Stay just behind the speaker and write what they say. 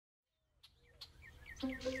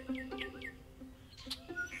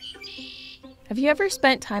Have you ever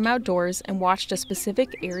spent time outdoors and watched a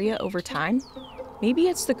specific area over time? Maybe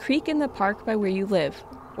it's the creek in the park by where you live,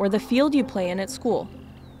 or the field you play in at school.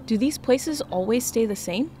 Do these places always stay the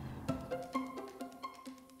same?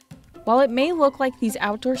 While it may look like these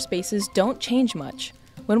outdoor spaces don't change much,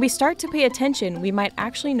 when we start to pay attention, we might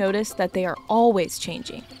actually notice that they are always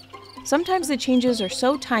changing. Sometimes the changes are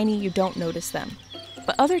so tiny you don't notice them,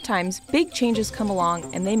 but other times big changes come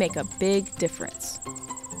along and they make a big difference.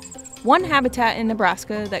 One habitat in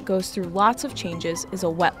Nebraska that goes through lots of changes is a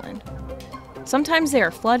wetland. Sometimes they are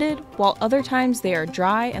flooded, while other times they are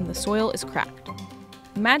dry and the soil is cracked.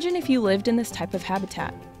 Imagine if you lived in this type of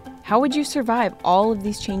habitat. How would you survive all of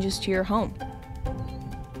these changes to your home?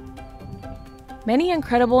 Many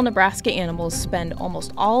incredible Nebraska animals spend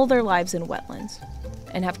almost all their lives in wetlands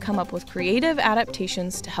and have come up with creative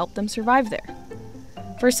adaptations to help them survive there.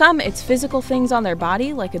 For some, it's physical things on their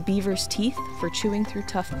body, like a beaver's teeth for chewing through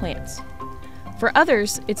tough plants. For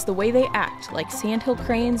others, it's the way they act, like sandhill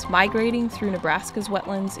cranes migrating through Nebraska's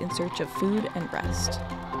wetlands in search of food and rest.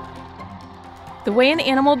 The way an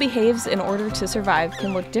animal behaves in order to survive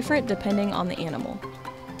can look different depending on the animal.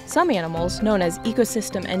 Some animals, known as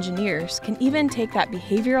ecosystem engineers, can even take that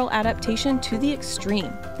behavioral adaptation to the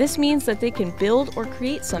extreme. This means that they can build or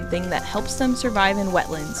create something that helps them survive in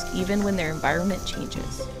wetlands, even when their environment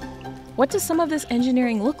changes. What does some of this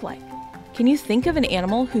engineering look like? Can you think of an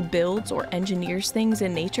animal who builds or engineers things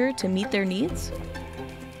in nature to meet their needs?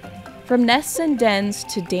 From nests and dens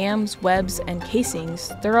to dams, webs, and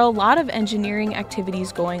casings, there are a lot of engineering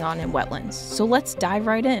activities going on in wetlands, so let's dive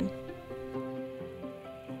right in.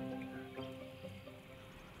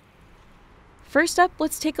 First up,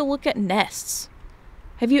 let's take a look at nests.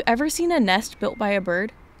 Have you ever seen a nest built by a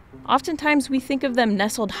bird? Oftentimes we think of them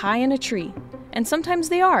nestled high in a tree, and sometimes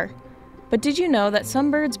they are. But did you know that some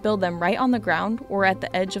birds build them right on the ground or at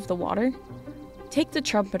the edge of the water? Take the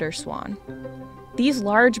trumpeter swan. These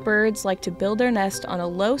large birds like to build their nest on a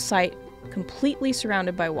low site completely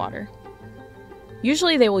surrounded by water.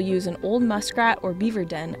 Usually they will use an old muskrat or beaver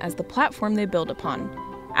den as the platform they build upon,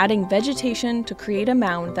 adding vegetation to create a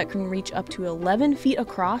mound that can reach up to 11 feet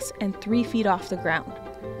across and 3 feet off the ground.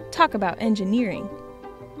 Talk about engineering.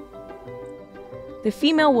 The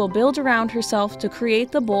female will build around herself to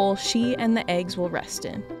create the bowl she and the eggs will rest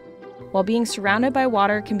in. While being surrounded by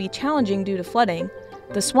water can be challenging due to flooding,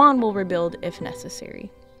 the swan will rebuild if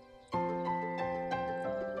necessary.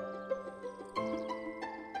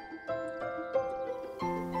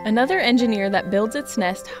 Another engineer that builds its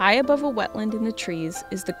nest high above a wetland in the trees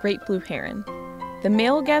is the great blue heron. The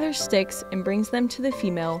male gathers sticks and brings them to the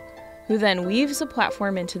female, who then weaves a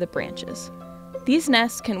platform into the branches. These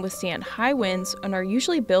nests can withstand high winds and are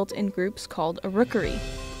usually built in groups called a rookery.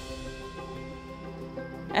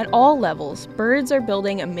 At all levels, birds are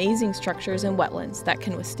building amazing structures in wetlands that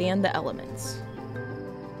can withstand the elements.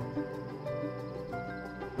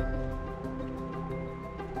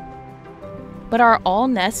 But are all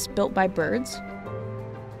nests built by birds?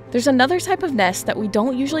 There's another type of nest that we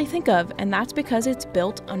don't usually think of, and that's because it's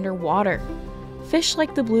built underwater. Fish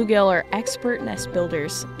like the bluegill are expert nest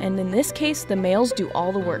builders, and in this case, the males do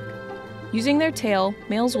all the work. Using their tail,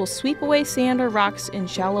 males will sweep away sand or rocks in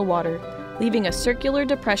shallow water, leaving a circular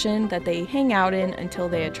depression that they hang out in until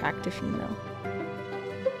they attract a female.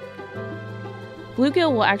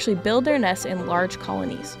 Bluegill will actually build their nests in large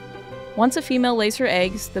colonies. Once a female lays her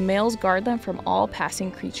eggs, the males guard them from all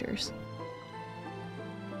passing creatures.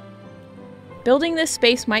 Building this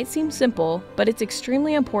space might seem simple, but it's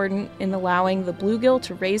extremely important in allowing the bluegill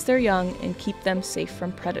to raise their young and keep them safe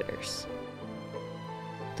from predators.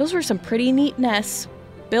 Those were some pretty neat nests,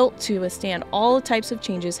 built to withstand all the types of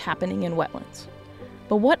changes happening in wetlands.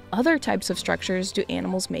 But what other types of structures do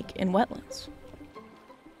animals make in wetlands?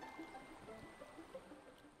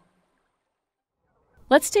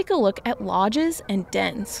 Let's take a look at lodges and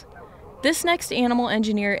dens. This next animal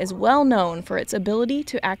engineer is well known for its ability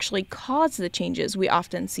to actually cause the changes we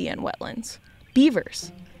often see in wetlands.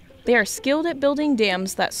 Beavers. They are skilled at building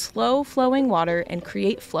dams that slow flowing water and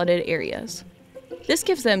create flooded areas. This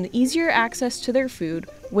gives them easier access to their food,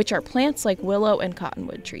 which are plants like willow and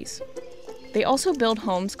cottonwood trees. They also build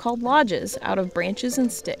homes called lodges out of branches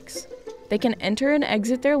and sticks. They can enter and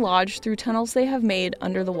exit their lodge through tunnels they have made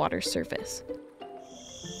under the water's surface.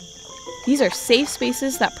 These are safe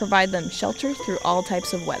spaces that provide them shelter through all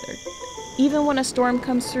types of weather. Even when a storm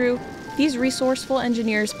comes through, these resourceful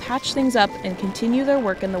engineers patch things up and continue their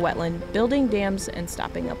work in the wetland, building dams and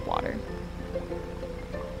stopping up water.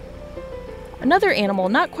 Another animal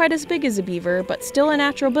not quite as big as a beaver, but still a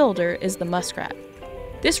natural builder, is the muskrat.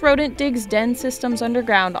 This rodent digs den systems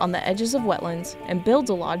underground on the edges of wetlands and builds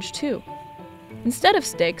a lodge too. Instead of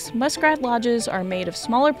sticks, muskrat lodges are made of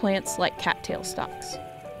smaller plants like cattail stalks.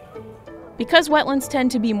 Because wetlands tend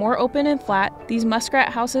to be more open and flat, these muskrat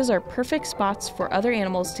houses are perfect spots for other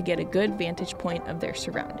animals to get a good vantage point of their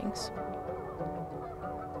surroundings.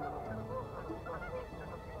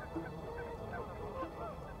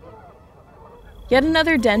 Yet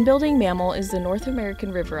another den-building mammal is the North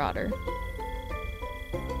American river otter.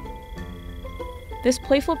 This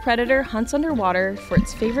playful predator hunts underwater for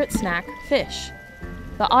its favorite snack, fish.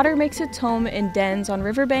 The otter makes its home in dens on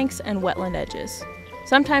riverbanks and wetland edges.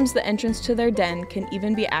 Sometimes the entrance to their den can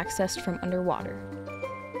even be accessed from underwater.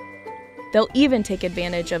 They'll even take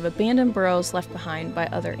advantage of abandoned burrows left behind by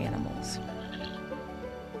other animals.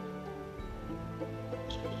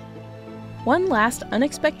 One last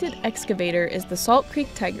unexpected excavator is the Salt Creek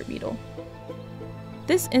tiger beetle.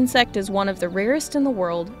 This insect is one of the rarest in the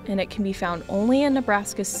world, and it can be found only in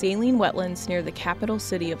Nebraska's saline wetlands near the capital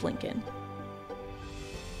city of Lincoln.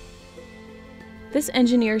 This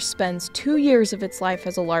engineer spends 2 years of its life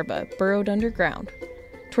as a larva burrowed underground.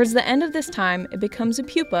 Towards the end of this time, it becomes a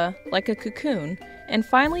pupa, like a cocoon, and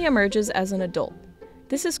finally emerges as an adult.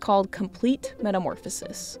 This is called complete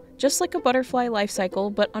metamorphosis, just like a butterfly life cycle,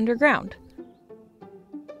 but underground.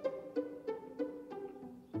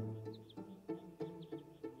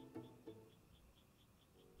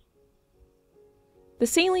 The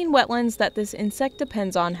saline wetlands that this insect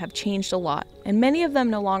depends on have changed a lot, and many of them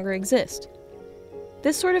no longer exist.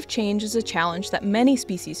 This sort of change is a challenge that many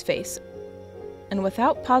species face, and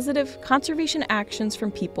without positive conservation actions from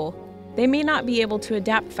people, they may not be able to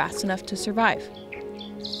adapt fast enough to survive.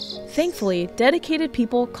 Thankfully, dedicated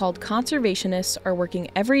people called conservationists are working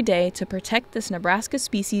every day to protect this Nebraska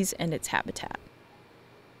species and its habitat.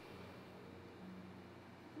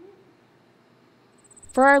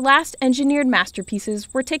 For our last engineered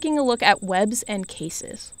masterpieces, we're taking a look at webs and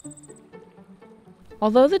cases.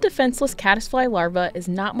 Although the defenseless caddisfly larva is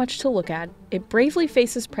not much to look at, it bravely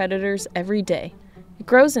faces predators every day. It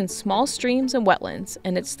grows in small streams and wetlands,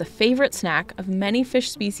 and it's the favorite snack of many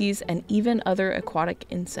fish species and even other aquatic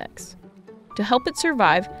insects. To help it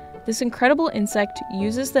survive, this incredible insect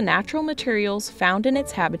uses the natural materials found in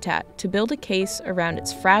its habitat to build a case around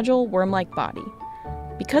its fragile worm-like body.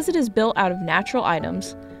 Because it is built out of natural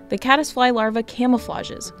items, the caddisfly larva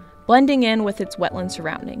camouflages, blending in with its wetland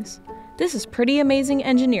surroundings. This is pretty amazing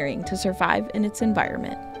engineering to survive in its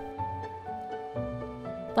environment.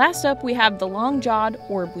 Last up, we have the long-jawed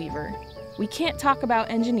orb weaver. We can't talk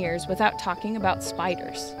about engineers without talking about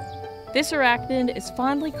spiders. This arachnid is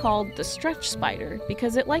fondly called the stretch spider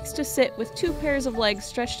because it likes to sit with 2 pairs of legs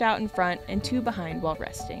stretched out in front and 2 behind while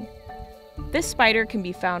resting. This spider can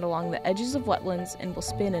be found along the edges of wetlands and will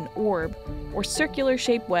spin an orb or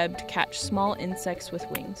circular-shaped web to catch small insects with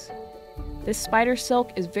wings. This spider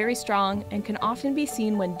silk is very strong and can often be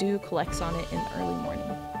seen when dew collects on it in the early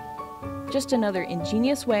morning. Just another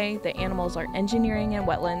ingenious way that animals are engineering in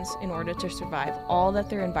wetlands in order to survive all that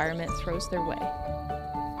their environment throws their way.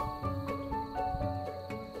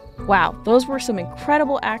 Wow, those were some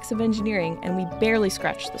incredible acts of engineering, and we barely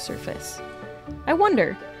scratched the surface. I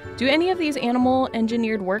wonder, do any of these animal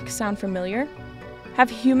engineered works sound familiar? Have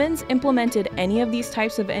humans implemented any of these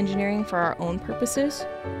types of engineering for our own purposes?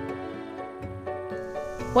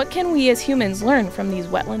 What can we as humans learn from these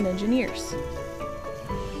wetland engineers?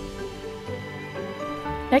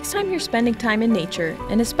 Next time you're spending time in nature,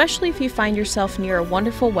 and especially if you find yourself near a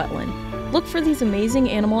wonderful wetland, look for these amazing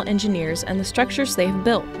animal engineers and the structures they have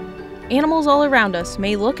built. Animals all around us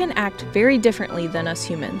may look and act very differently than us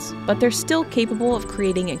humans, but they're still capable of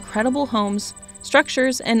creating incredible homes,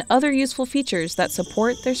 structures, and other useful features that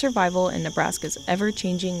support their survival in Nebraska's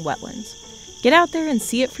ever-changing wetlands. Get out there and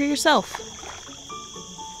see it for yourself.